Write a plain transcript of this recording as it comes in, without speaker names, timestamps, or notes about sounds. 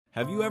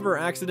Have you ever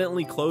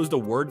accidentally closed a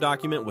Word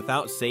document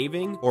without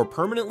saving or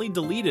permanently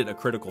deleted a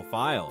critical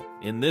file?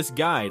 In this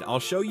guide, I'll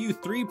show you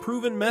 3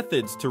 proven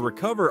methods to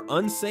recover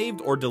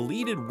unsaved or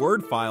deleted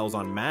Word files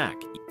on Mac,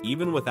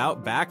 even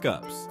without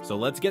backups. So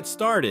let's get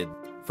started.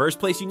 First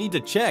place you need to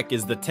check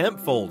is the Temp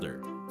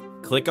folder.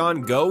 Click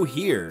on Go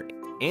here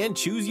and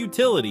choose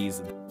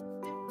Utilities.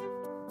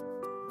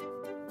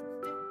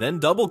 Then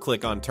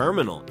double-click on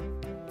Terminal.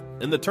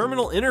 In the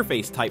terminal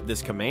interface, type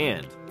this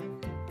command.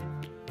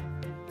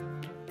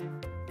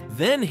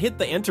 Then hit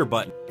the Enter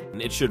button,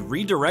 and it should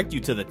redirect you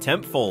to the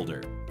Temp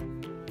folder.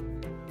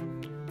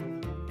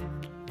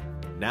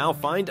 Now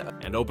find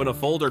and open a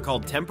folder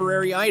called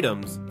Temporary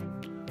Items,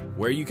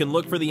 where you can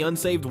look for the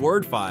unsaved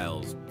Word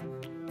files.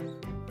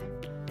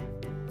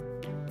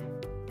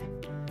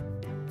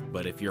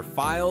 But if your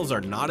files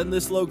are not in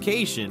this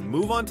location,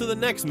 move on to the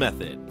next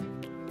method.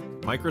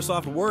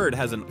 Microsoft Word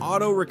has an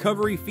auto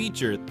recovery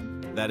feature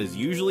that is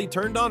usually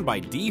turned on by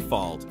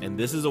default, and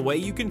this is a way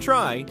you can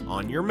try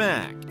on your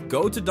Mac.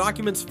 Go to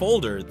Documents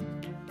folder,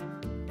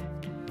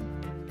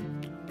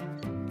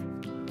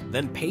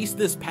 then paste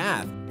this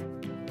path.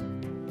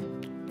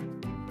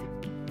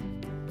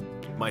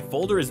 My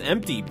folder is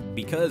empty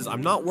because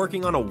I'm not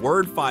working on a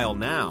Word file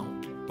now.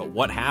 But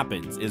what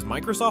happens is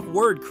Microsoft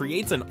Word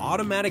creates an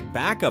automatic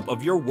backup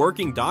of your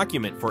working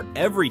document for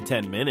every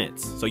 10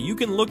 minutes. So you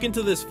can look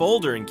into this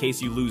folder in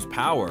case you lose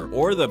power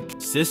or the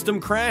system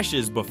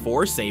crashes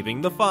before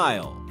saving the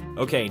file.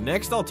 Okay,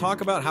 next I'll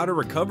talk about how to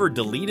recover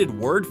deleted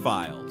Word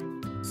files,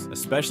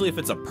 especially if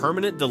it's a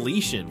permanent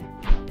deletion.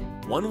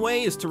 One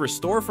way is to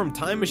restore from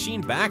Time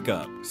Machine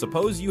Backup.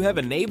 Suppose you have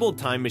enabled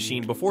Time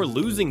Machine before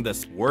losing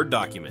the Word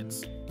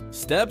documents.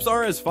 Steps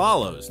are as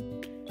follows.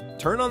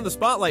 Turn on the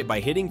spotlight by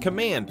hitting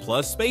Command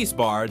plus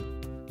spacebar,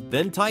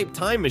 then type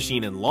Time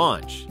Machine and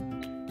launch.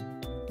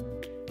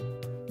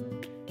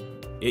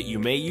 You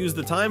may use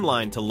the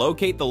timeline to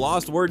locate the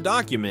lost Word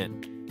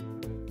document.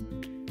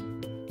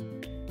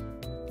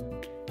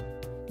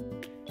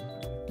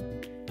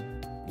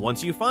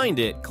 Once you find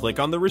it, click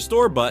on the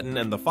Restore button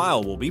and the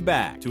file will be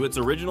back to its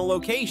original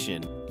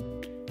location.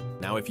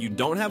 Now, if you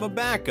don't have a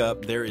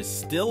backup, there is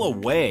still a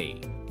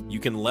way. You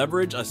can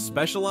leverage a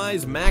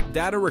specialized Mac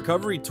data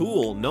recovery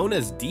tool known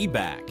as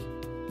DBAC.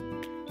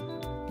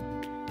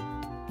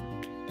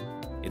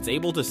 It's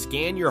able to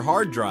scan your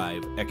hard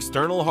drive,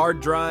 external hard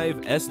drive,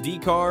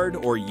 SD card,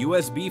 or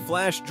USB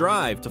flash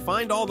drive to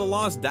find all the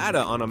lost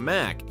data on a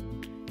Mac.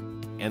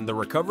 And the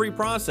recovery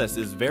process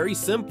is very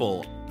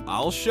simple.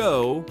 I'll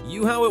show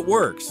you how it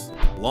works.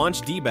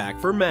 Launch DBAC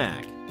for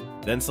Mac.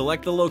 Then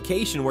select the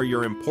location where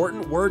your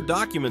important Word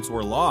documents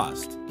were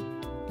lost.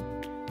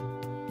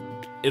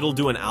 It'll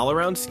do an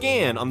all-around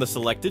scan on the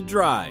selected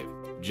drive.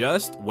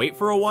 Just wait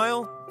for a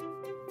while.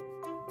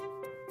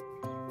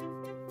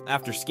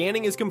 After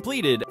scanning is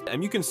completed,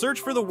 you can search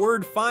for the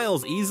Word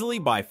files easily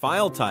by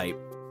file type.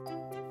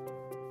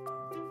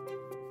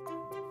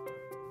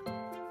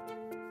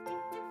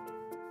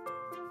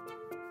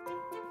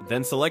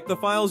 Then select the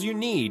files you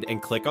need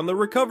and click on the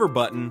Recover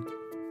button.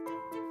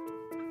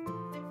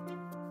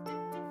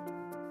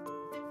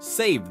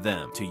 Save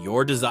them to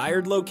your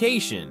desired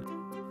location.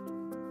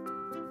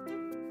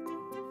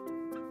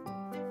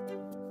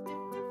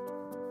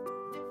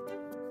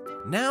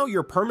 Now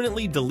your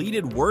permanently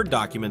deleted Word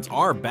documents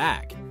are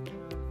back.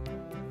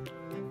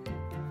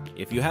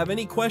 If you have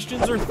any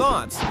questions or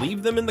thoughts,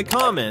 leave them in the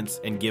comments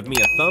and give me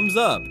a thumbs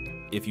up.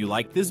 If you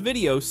like this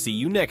video, see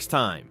you next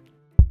time.